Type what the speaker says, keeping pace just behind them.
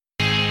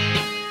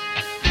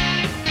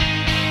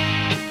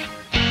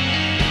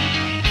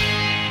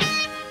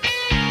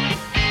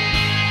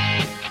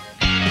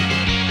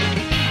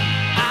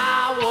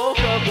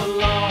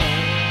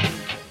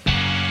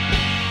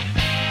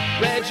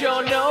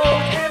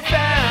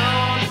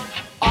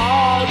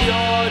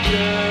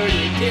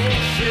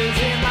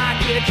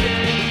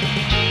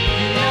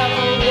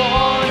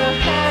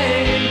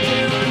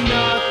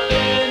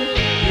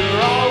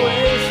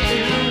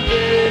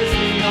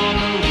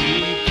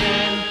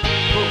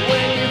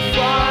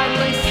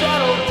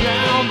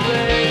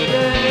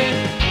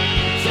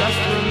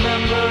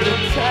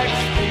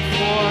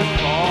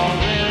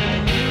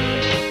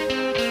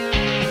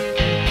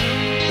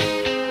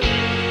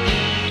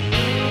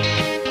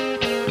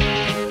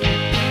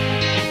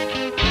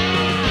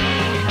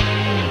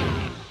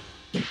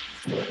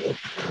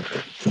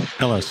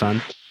Hello,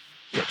 son.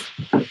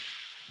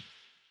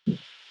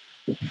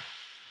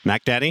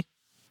 Mac Daddy?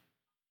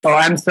 Oh,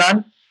 I'm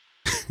son?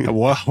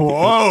 Whoa,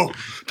 whoa,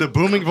 the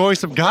booming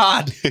voice of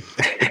God.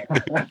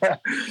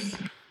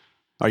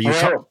 Are you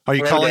Hello. are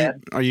you Hello, calling?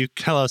 Dad. Are you?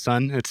 Hello,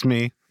 son. It's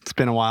me. It's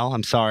been a while.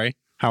 I'm sorry.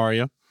 How are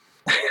you?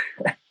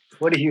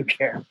 What do you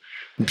care?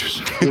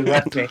 You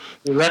left me.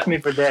 You left me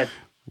for dead.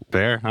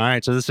 There. All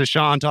right. So this is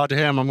Sean. Talk to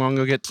him. I'm going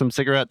to go get some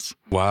cigarettes.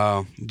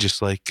 Wow.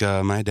 Just like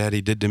my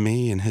daddy did to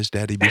me and his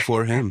daddy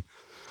before him.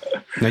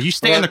 Now you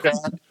stay in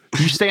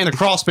Hello, the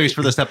crawl space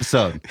for this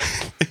episode,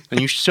 and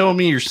you show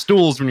me your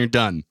stools when you're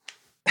done.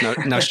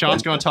 Now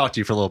Sean's going to talk to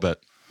you for a little bit.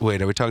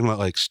 Wait, are we talking about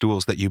like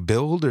stools that you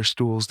build or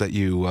stools that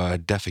you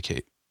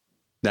defecate?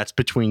 That's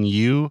between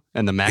you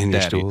and the Mac In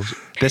your Daddy. stools?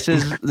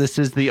 This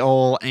is the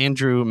old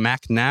Andrew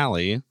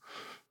McNally.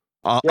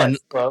 Yes,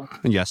 hello.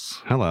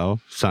 Yes. Hello,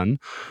 son.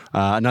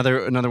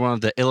 Another one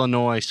of the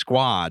Illinois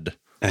squad,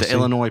 I the see.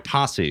 Illinois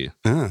posse.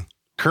 Ah, Who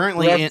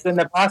Currently else in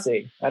the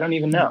posse? I don't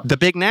even know. the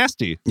Big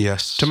Nasty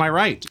yes. to my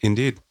right.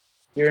 Indeed.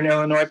 You're an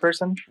Illinois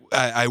person?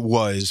 I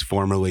was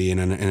formerly in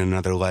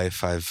another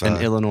life. I've An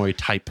Illinois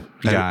type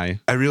guy.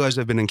 I realized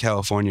I've been in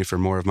California for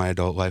more of my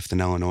adult life than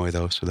Illinois,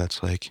 though. So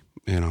that's like,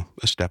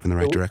 a step in the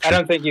right I direction.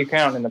 don't think you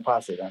count in the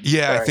posse then.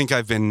 Yeah, I Sorry. think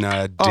I've been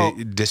Oh.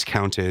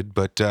 discounted.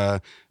 But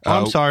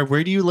I'm sorry.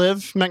 Where do you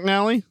live,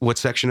 McNally? what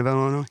section of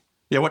Illinois?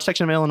 Yeah. What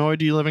section of Illinois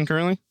do you live in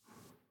currently?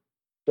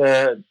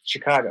 The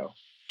Chicago.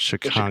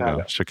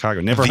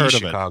 Chicago. Never The heard of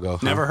Chicago. it.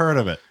 huh? Never heard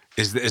of it.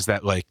 Is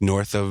that like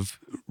north of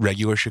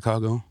regular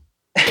Chicago?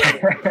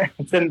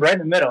 It's right in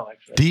the middle,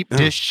 actually. Deep Oh.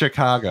 dish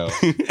Chicago.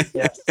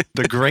 Yes.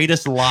 The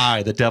greatest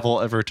lie the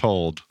devil ever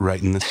told.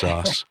 Right in the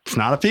sauce. It's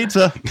not a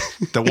pizza.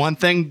 The one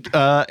thing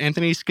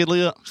Anthony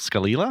Scalia?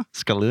 Scalia?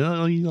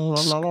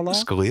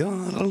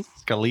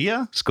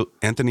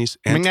 Anthony's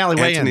McNally,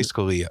 weigh Anthony in.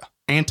 Scalia.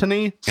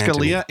 Anthony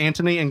Scalia?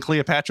 Anthony and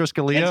Cleopatra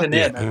Scalia?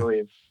 Antonin, Yeah. I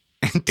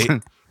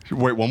believe.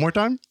 Wait, one more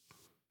time?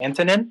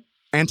 Antonin?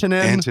 Antonin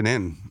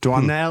Antonin.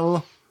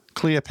 Dwanell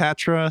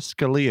Cleopatra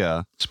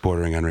Scalia It's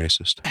bordering on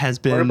racist. has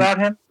What been... about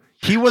him?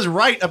 He was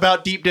right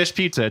about deep dish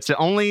pizza. It's the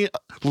only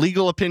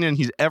legal opinion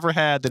he's ever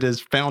had that is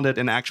founded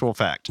in actual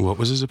fact. What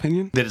was his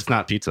opinion? That it's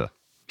not pizza.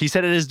 He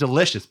said it is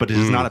delicious, but it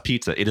is not a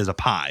pizza. It is a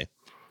pie.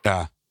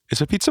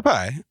 It's a pizza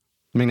pie.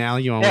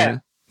 McNally, you want Yeah.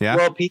 to? Yeah?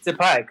 Well, pizza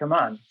pie, come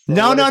on. So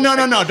No. what is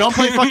it? Don't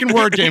play fucking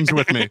word games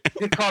with me.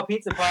 You could call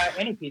pizza pie,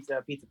 any pizza,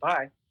 a pizza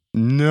pie.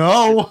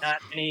 No.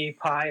 Not any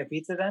pie a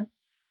pizza then?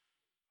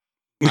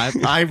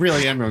 I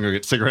really am going to go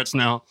get cigarettes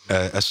now.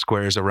 A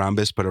square is a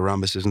rhombus, but a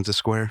rhombus isn't a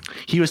square.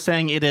 He was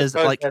saying it is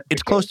Suppose like that's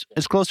it's the close. case.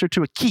 It's closer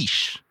to a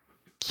quiche.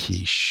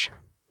 Quiche.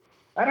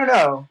 I don't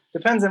know.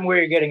 Depends on where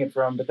you're getting it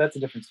from, but that's a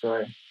different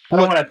story. I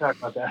don't want to talk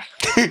about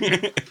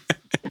that.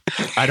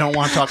 I don't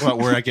want to talk about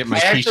where I get my I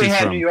actually quiches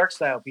had from. New York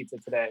style pizza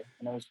today,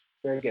 and it was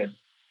very good.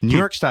 New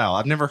York style.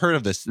 I've never heard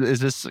of this.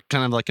 Is this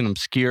kind of like an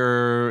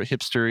obscure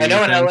hipster? I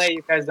know in thing? LA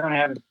you guys don't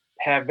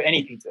have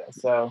any pizza,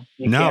 so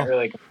you No. can't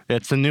really.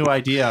 It's a new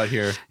idea out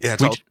here. Yeah,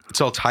 We- it's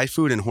all Thai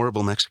food and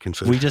horrible Mexican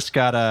food. We just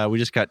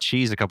got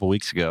cheese a couple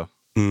weeks ago.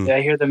 Yeah,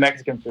 I hear the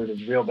Mexican food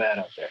is real bad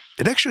out there.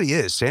 It actually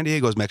is. San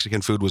Diego's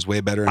Mexican food was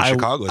way better, and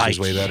Chicago's was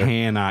way better. I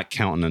cannot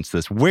countenance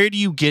this. Where do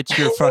you get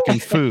your fucking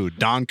food?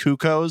 Don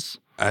Cuco's?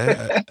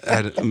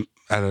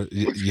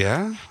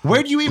 Yeah.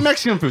 Where do you eat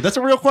Mexican food? That's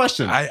a real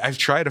question. I've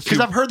tried a few.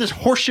 Because I've heard this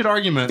horseshit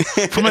argument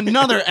from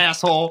another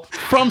asshole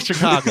from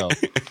Chicago.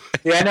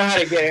 Yeah, I know how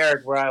to get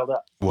Eric riled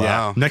up. Wow.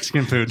 Yeah,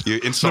 Mexican food. You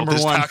insult Number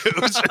his one.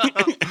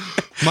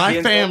 tacos. My He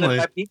insulted family,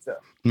 my pizza.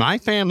 my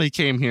family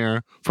came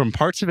here from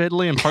parts of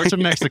Italy and parts of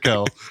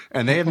Mexico,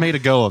 and they have made a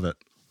go of it.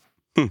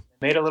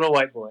 Made a little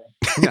white boy.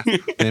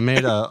 They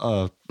made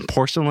a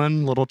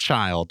porcelain little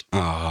child.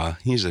 Aw,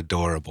 he's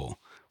adorable,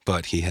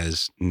 but he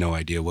has no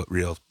idea what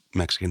real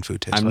Mexican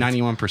food tastes I'm like.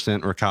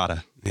 91%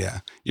 ricotta.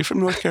 Yeah. You're from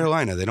North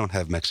Carolina. They don't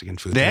have Mexican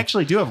food. They there.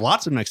 actually do have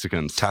lots of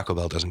Mexicans. Taco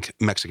Bell doesn't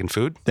Mexican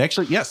food. They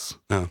actually, yes.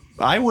 Oh.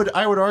 I would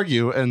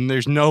argue, and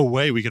there's no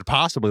way we could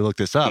possibly look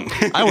this up.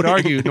 I would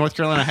argue North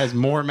Carolina has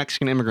more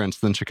Mexican immigrants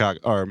than Chicago,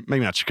 or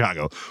maybe not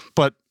Chicago,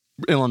 but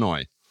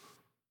Illinois.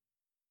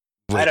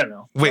 I don't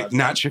know. Wait,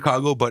 not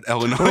Chicago, but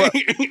Illinois.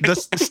 The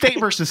state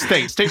versus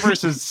state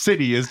versus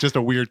city is just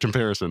a weird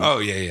comparison. Oh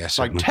yeah. like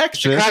certainly.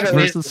 Texas Chicago is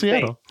versus the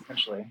Seattle. state,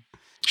 essentially.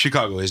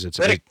 Chicago is. It's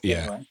yeah.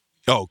 Anyway.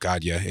 Oh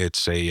God, yeah.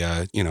 It's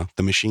a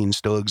the machine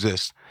still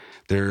exists.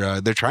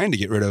 They're trying to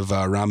get rid of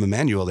Rahm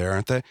Emanuel there,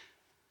 aren't they?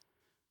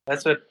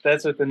 That's what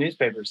the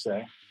newspapers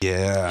say.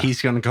 Yeah.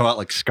 He's going to go out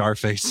like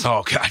Scarface.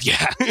 Oh God,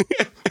 yeah.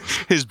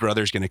 His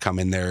brother's gonna come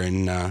in there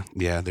and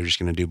they're just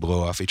gonna do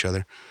blow off each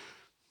other.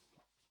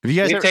 Have you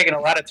guys We've ever, taken a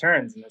lot of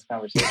turns in this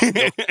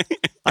conversation.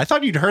 I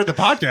thought you'd heard the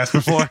podcast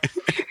before.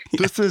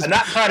 This is I'm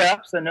not caught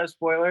up, so no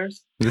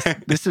spoilers.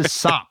 this is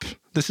SOP.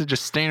 This is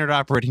just standard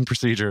operating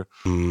procedure.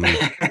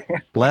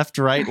 Mm. Left,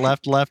 right,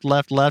 left.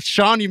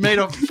 Sean, you made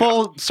a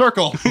full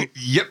circle.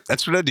 Yep,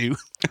 that's what I do.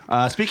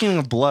 Speaking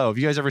of Blow, have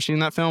you guys ever seen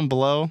that film,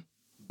 Blow?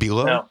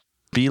 Below, No.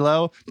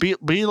 Below?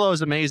 Below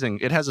is amazing.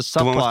 It has a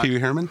the one with subplot. Pee Wee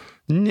Herman.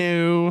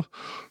 No.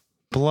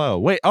 Blow.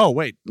 Wait. Oh,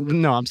 wait.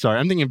 No, I'm sorry.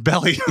 I'm thinking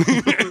Belly.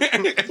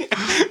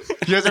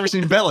 You guys ever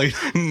seen Belly?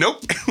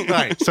 Nope.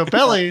 Right. So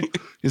Belly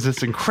is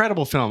this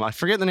incredible film. I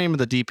forget the name of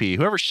the DP.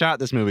 Whoever shot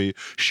this movie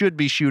should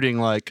be shooting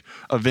like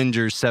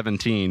Avengers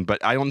 17,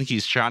 but I don't think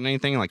he's shot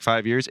anything in like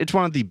 5 years. It's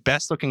one of the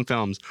best looking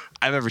films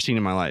I've ever seen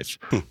in my life.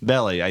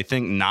 Belly. I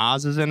think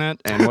Nas is in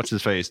it, and what's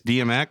his face?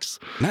 DMX.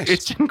 Nice.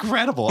 It's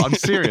incredible. I'm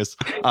serious.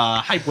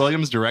 Hype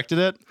Williams directed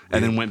it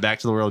and then went back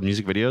to the world of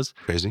music videos.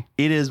 Crazy.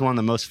 It is one of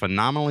the most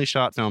phenomenally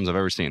shot films I've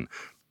ever seen.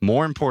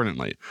 More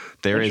importantly,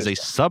 there is a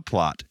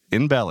subplot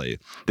in Belly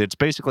that's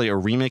basically a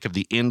remake of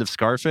the end of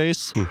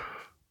Scarface.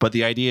 But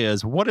the idea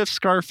is, what if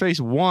Scarface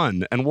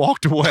won and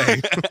walked away?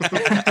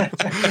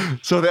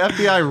 So the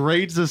FBI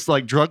raids this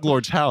like drug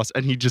lord's house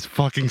and he just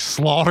fucking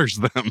slaughters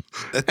them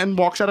and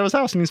walks out of his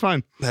house and he's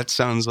fine. That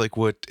sounds like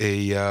what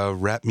a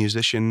rap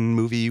musician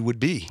movie would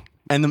be.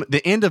 And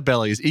the end of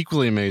Belly is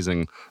equally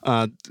amazing.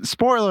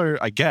 Spoiler,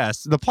 I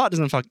guess. The plot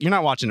doesn't fuck. You're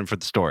not watching it for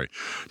the story.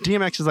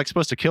 DMX is like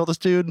supposed to kill this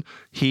dude.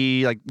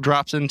 He like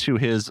drops into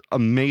his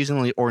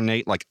amazingly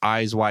ornate, like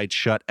Eyes Wide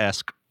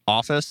Shut-esque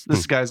office.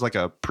 This guy's like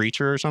a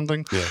preacher or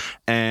something. Yeah.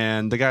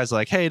 And the guy's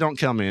like, "Hey, don't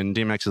kill me." And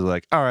DMX is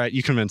like, "All right,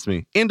 you convinced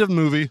me." End of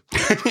movie.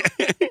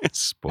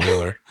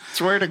 Spoiler.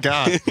 Swear to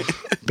God.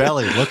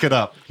 Belly, look it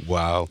up.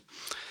 Wow.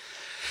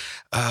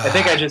 I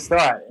think I just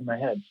saw it in my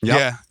head.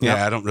 Yeah.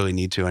 I don't really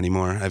need to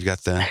anymore. I've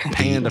got the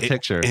Paint a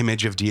picture.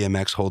 Image of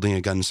DMX holding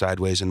a gun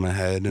sideways in my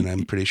head, and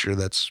I'm pretty sure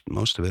that's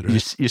most of it.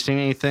 Right? You seen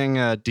anything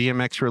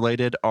DMX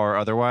related or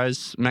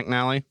otherwise,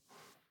 McNally?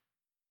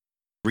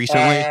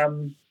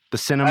 Recently? The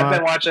cinema? I've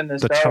been watching the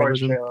Star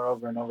television? Wars trailer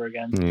over and over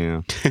again.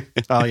 Yeah.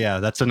 Oh, yeah.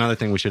 That's another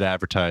thing we should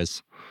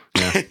advertise.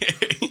 Yeah.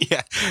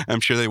 Yeah, I'm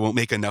sure they won't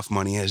make enough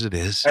money as it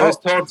is. I was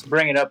told to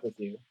bring it up with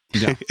you.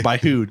 Yeah. By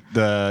who?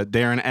 The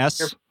Darren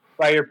S?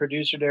 By your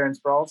producer, Darren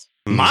Sproles.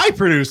 My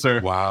producer.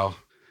 Wow.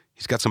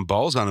 He's got some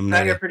balls on him Not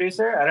your there.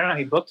 producer? I don't know.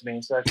 He booked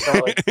me, so I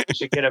felt like you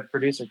should get a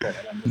producer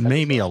credit on this.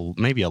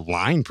 Maybe a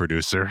line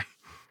producer.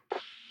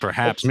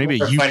 Perhaps. Maybe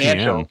a For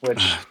financial, UPM.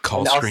 which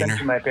Call I'll send screener.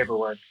 you my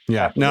paperwork.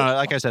 Yeah. No,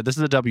 like I said, this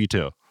is a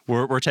W-2.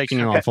 We're taking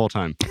you on full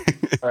time.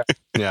 All right.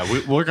 Yeah,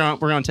 we're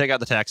gonna take out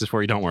the taxes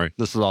for you. Don't worry.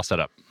 This is all set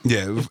up.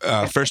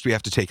 Yeah. First, we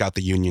have to take out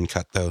the union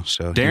cut, though.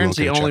 So you Darren's won't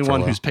the get a check only for a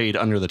one while. who's paid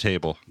under the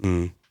table.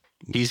 Mm.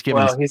 He's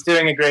given. Well, he's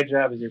doing a great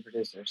job as your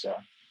producer, so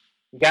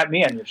you got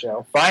me on your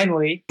show.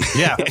 Finally.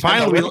 Yeah, I'm a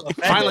finally, little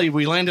offended. finally,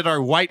 we landed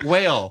our white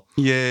whale,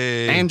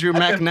 Yay. Andrew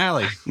I've been-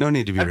 McNally. No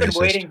need to be I've been racist.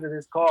 waiting for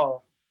this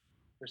call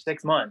for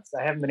 6 months.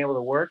 I haven't been able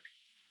to work.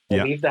 Or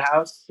Yeah. leave the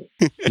house.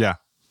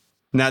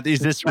 Now, is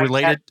this My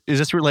related? Is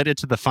this related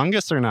to the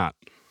fungus or not?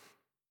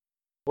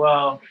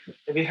 Well,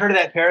 have you heard of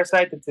that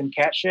parasite that's in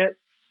cat shit?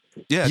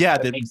 Yeah. Yeah,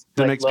 That that makes,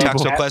 that like, makes low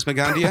people. cat- Toxoplasma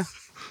gondia?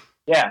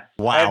 Yeah.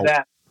 I Wow, have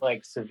that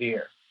like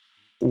severe.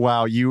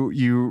 wow, you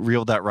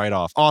reeled that right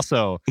off.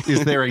 Also,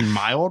 is there a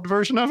mild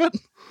version of it?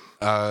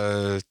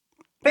 Uh,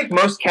 I think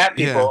most cat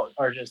Yeah. people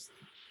are just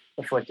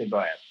afflicted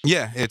by it.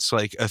 yeah, it's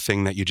like a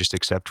thing that you just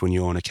accept when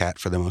you own a cat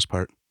for the most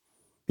part.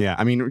 Yeah,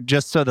 I mean,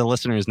 just so the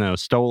listeners know,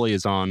 Stoli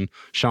is on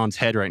Sean's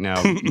head right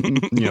now,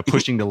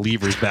 pushing the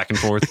levers back and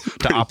forth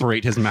to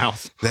operate his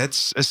mouth.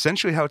 That's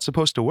essentially how it's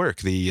supposed to work.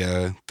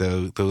 The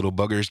little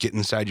buggers get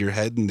inside your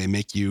head and they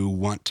make you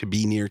want to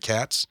be near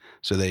cats.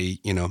 So they,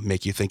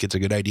 make you think it's a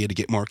good idea to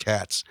get more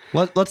cats.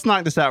 Let's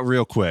knock this out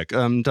real quick.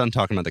 I'm done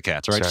talking about the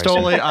cats, all right?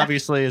 Sorry. Stoli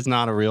obviously is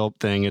not a real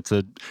thing. It's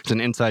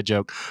an inside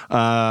joke.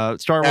 Star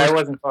I Wars.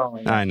 wasn't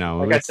following. I know.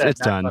 Like I It's said,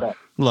 not done. caught up.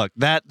 Look,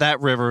 that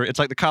river, it's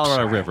like the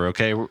Colorado Sorry. River,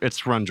 okay?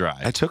 It's run dry.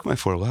 I took my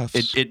 4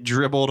 lefts. It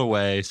dribbled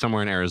away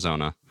somewhere in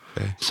Arizona.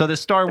 Okay. So this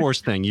Star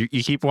Wars thing, you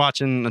keep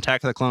watching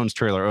Attack of the Clones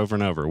trailer over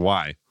and over.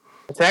 Why?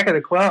 Attack of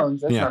the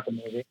Clones. That's Yeah. not the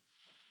movie.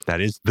 That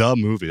is the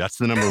movie. That's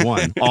the number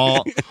one.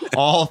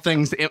 all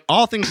things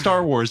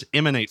Star Wars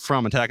emanate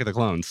from Attack of the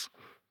Clones.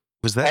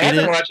 Was I that have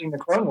is- been watching the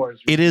Clone Wars.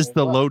 It is recently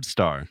the as well.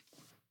 Lodestar.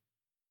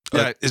 is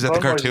that the Clone Wars is a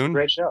cartoon?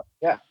 great show.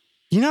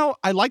 Yeah,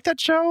 I like that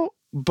show,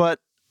 but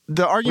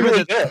the argument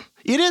really that good.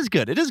 it is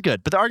good. It is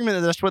good. But the argument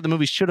that that's what the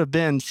movie should have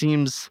been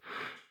seems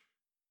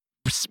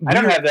I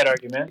don't weird. have that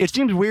argument. It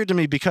seems weird to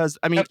me because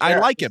I mean That's I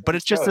fair. like it, but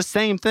it's just Show the it.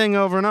 same thing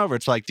over and over.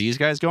 It's like these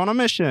guys go on a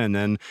mission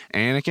and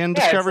Anakin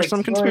it's discovers like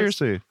some stories.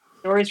 conspiracy.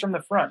 Stories from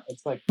the front.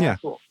 It's like Yeah.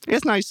 cool.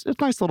 It's nice. It's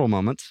nice little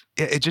moments.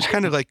 It just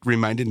kind of like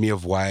reminded me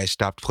of why I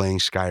stopped playing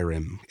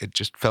Skyrim. It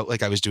just felt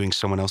like I was doing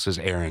someone else's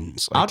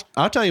errands. Like,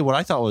 I'll tell you what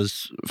I thought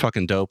was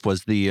fucking dope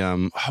was the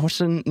what's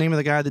the name of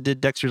the guy that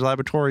did Dexter's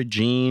Laboratory?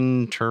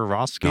 Gene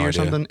Turovsky No or idea.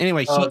 something.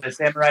 Anyway, Oh, the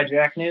Samurai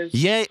Jack news.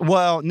 yeah.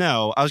 Well,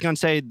 no, I was gonna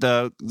say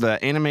the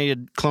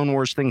animated Clone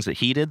Wars things that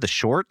he did, the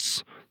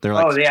shorts. They're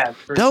like Oh yeah.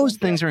 those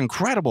things are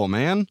incredible,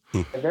 man.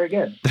 They're very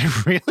good. They're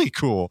really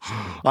cool.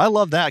 I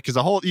love that because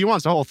you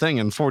watch the whole thing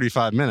in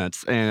 45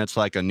 minutes, and it's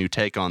like a new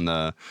take on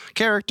the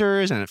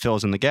characters, and it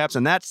fills in the gaps.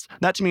 And that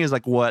to me is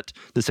like what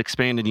this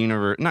expanded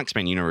universe, not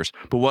expanded universe,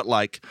 but what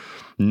like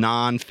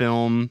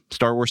non-film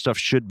Star Wars stuff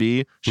should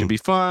be. Should be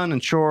fun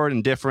and short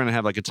and different and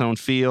have like its own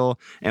feel.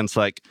 And it's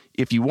like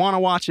if you want to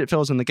watch it, it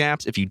fills in the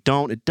gaps. If you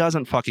don't, it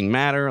doesn't fucking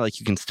matter. Like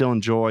you can still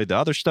enjoy the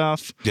other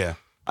stuff. yeah.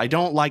 I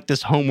don't like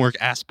this homework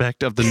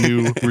aspect of the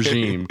new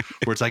regime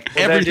where it's like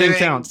Well, they're everything doing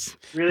counts.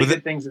 Really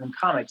good things in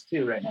comics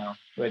too right now,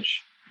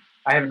 which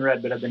I haven't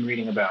read, but I've been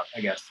reading about,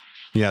 I guess.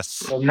 Yes.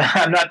 So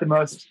I'm not the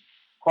most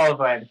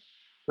qualified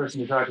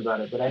person to talk about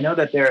it, but I know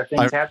that there are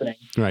things happening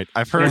Right.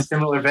 I've in a heard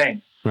similar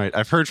vein. Right.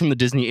 I've heard from the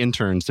Disney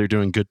interns they're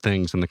doing good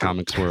things in the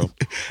comics world.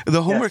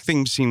 The homework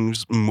thing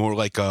seems more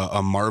like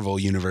a Marvel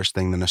universe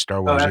thing than a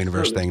Star Wars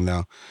universe thing,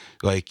 though.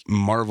 Like,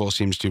 Marvel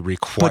seems to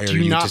require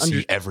you to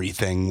see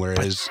everything,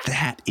 whereas... But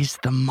that is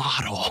the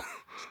model.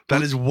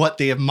 That is what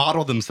they have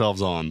modeled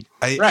themselves on.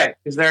 Right,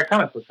 because they're a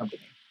comic book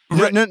company.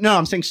 No,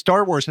 I'm saying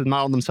Star Wars has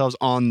modeled themselves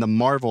on the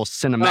Marvel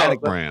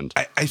cinematic brand.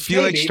 I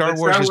feel like Star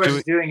Wars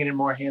is doing it in a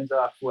more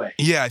hands-off way.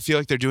 Yeah, I feel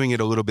like they're doing it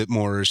a little bit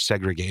more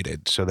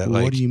segregated, so that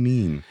like. What do you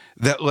mean?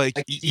 That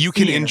like you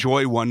can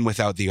enjoy one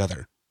without the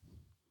other.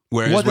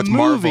 Whereas with with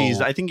movies,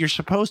 Marvel, I think you're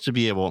supposed to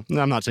be able.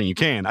 No, I'm not saying you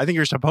can. I think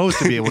you're supposed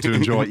to be able to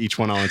enjoy each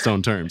one on its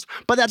own terms.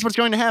 But that's what's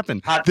going to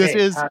happen. Hot This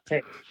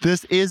take.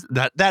 is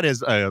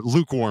a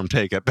lukewarm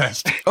take at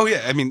best. Oh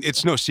yeah, I mean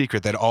it's no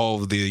secret that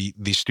all of the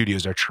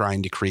studios are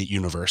trying to create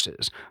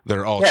universes.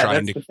 They're all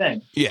trying to. That's the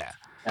thing. Yeah,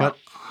 but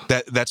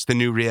that's the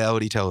new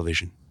reality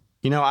television.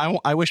 You know,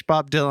 I wish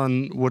Bob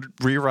Dylan would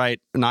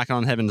rewrite "Knocking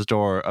on Heaven's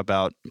Door"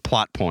 about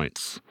plot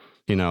points.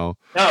 You know,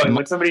 no.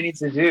 What somebody needs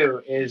to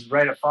do is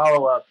write a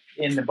follow-up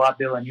in the Bob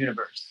Dylan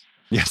universe.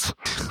 Yes,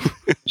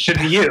 should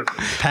be you,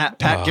 Pat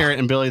Garrett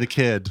and Billy the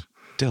Kid.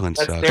 Dylan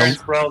sucks. Darren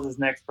Sproles'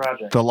 next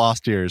project. The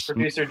Lost Years.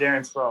 Producer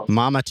Darren Sproles.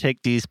 Mama,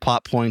 take these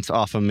plot points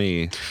off of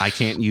me. I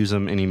can't use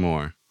them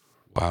anymore.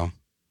 Wow.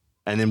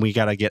 And then we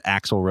got to get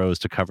Axl Rose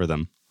to cover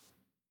them.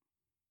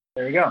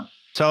 There you go.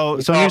 So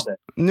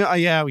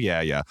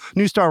yeah.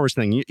 New Star Wars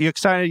thing. You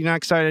excited? You not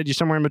excited? You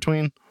somewhere in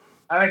between?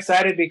 I'm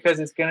excited because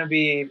it's going to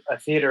be a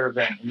theater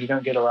event, and you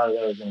don't get a lot of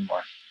those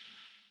anymore.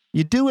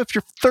 You do if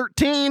you're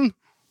 13.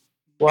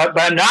 Well,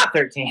 but I'm not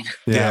 13.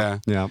 Yeah.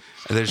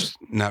 There's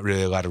not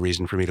really a lot of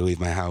reason for me to leave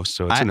my house,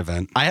 so it's an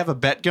event. I have a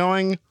bet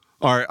going,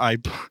 or I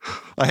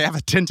have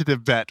a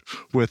tentative bet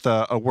with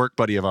a work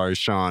buddy of ours,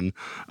 Sean.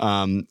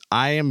 I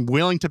am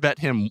willing to bet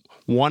him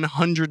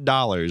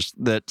 $100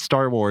 that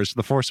Star Wars: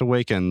 The Force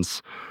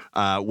Awakens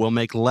will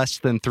make less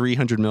than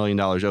 $300 million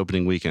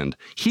opening weekend.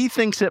 He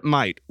thinks it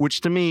might,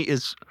 which to me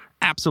is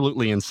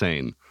absolutely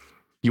insane.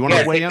 You want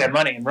to weigh in? Take that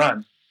money and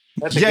run.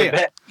 That's a good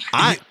bet.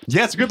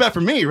 It's a good bet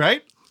for me,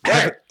 right?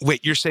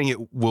 Wait, you're saying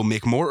it will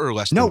make more or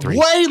less than No,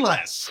 way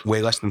less.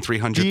 Way less than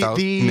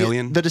 300,000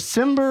 million? The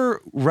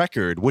December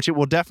record, which it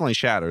will definitely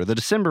shatter, the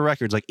December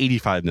record's like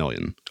 85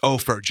 million. Oh,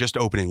 for just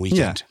opening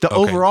weekend. Yeah. The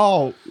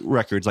overall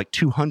record's like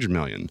 200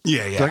 million.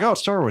 Yeah. It's like,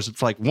 Star Wars.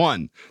 It's like,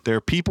 one, there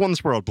are people in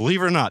this world,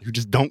 believe it or not, who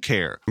just don't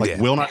care.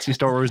 Will not see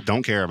Star Wars,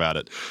 don't care about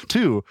it.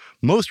 Two,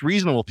 most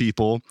reasonable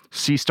people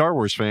see Star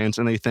Wars fans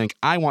and they think,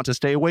 I want to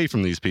stay away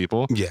from these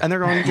people. Yeah. And they're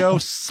going to go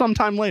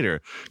sometime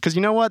later. Because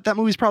you know what? That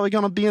movie's probably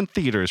going to be in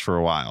theaters for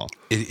a while.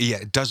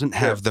 It doesn't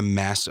have the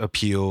mass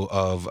appeal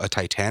of a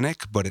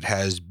Titanic, but it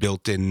has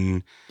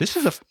built-in... This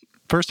is the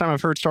first time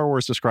I've heard Star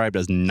Wars described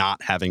as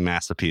not having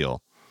mass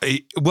appeal.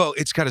 Well,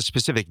 it's got a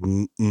specific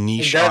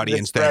niche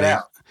audience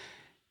that...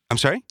 I'm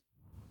sorry?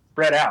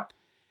 Spread out.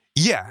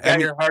 Yeah. You got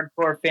your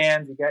hardcore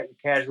fans, you got your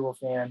casual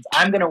fans.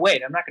 I'm going to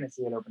wait. I'm not going to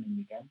see it opening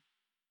weekend.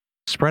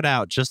 Spread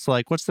out, just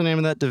like, what's the name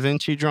of that Da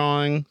Vinci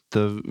drawing?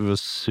 The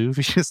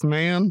Vesuvius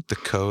Man? The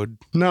Code?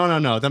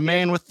 No. The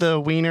man with the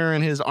wiener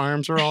and his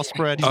arms are all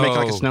spread. He's making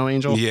like a snow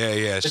angel.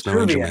 Yeah.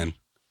 Snow Angel Man.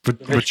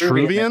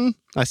 Vitruvian?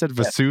 I said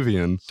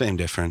Vesuvian. Same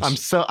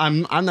difference.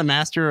 I'm the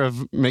master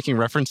of making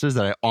references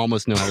that I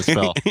almost know how to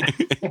spell.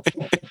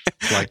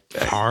 Like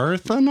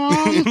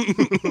Parthenon?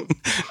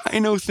 I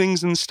know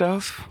things and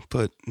stuff,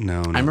 but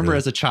no. I remember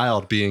as a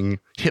child being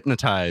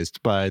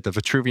hypnotized by the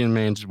Vitruvian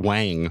Man's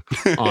wang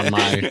on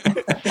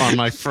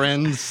my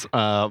friend's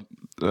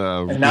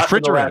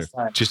refrigerator.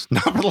 Just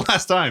not for the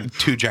last time.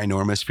 Too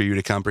ginormous for you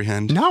to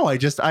comprehend. No, I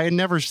had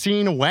never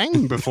seen a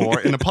wang before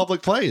in a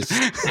public place.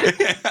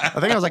 I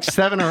think I was like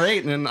 7 or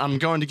 8, and I'm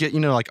going to get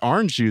like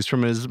orange juice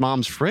from his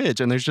mom's fridge,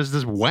 and there's just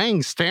this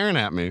wang staring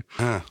at me.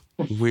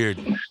 Weird.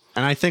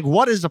 And I think,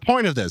 what is the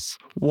point of this?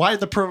 Why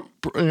the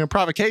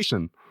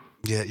provocation?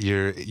 Yeah,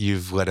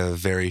 you've led a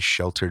very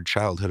sheltered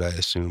childhood, I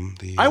assume.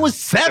 I was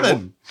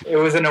 7. It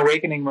was an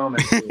awakening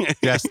moment.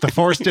 Yes, the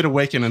Force did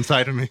awaken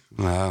inside of me.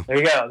 Wow. There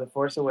you go, the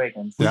Force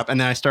awakens. Yep,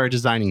 and then I started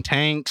designing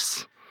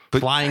tanks,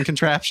 flying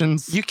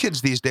contraptions. You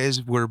kids these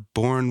days were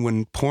born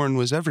when porn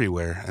was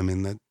everywhere. I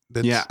mean, that's...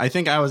 Yeah, I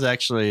think I was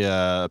actually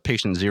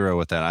patient zero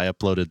with that. I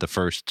uploaded the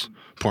first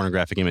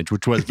pornographic image,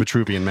 which was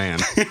Vitruvian Man.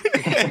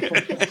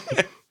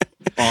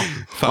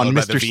 On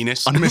Mr.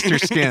 Venus. On Mr.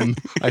 Skin,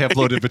 I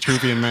uploaded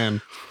Vitruvian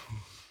Man.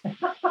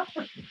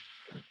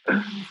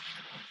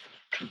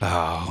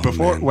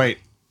 Wait.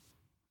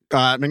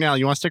 McNally,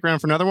 you want to stick around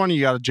for another one, or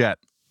you got a jet?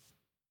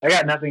 I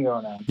got nothing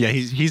going on. Yeah,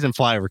 he's in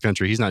flyover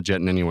country. He's not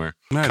jetting anywhere.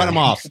 Cut him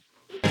off.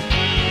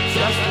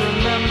 Just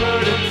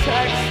remember to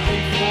text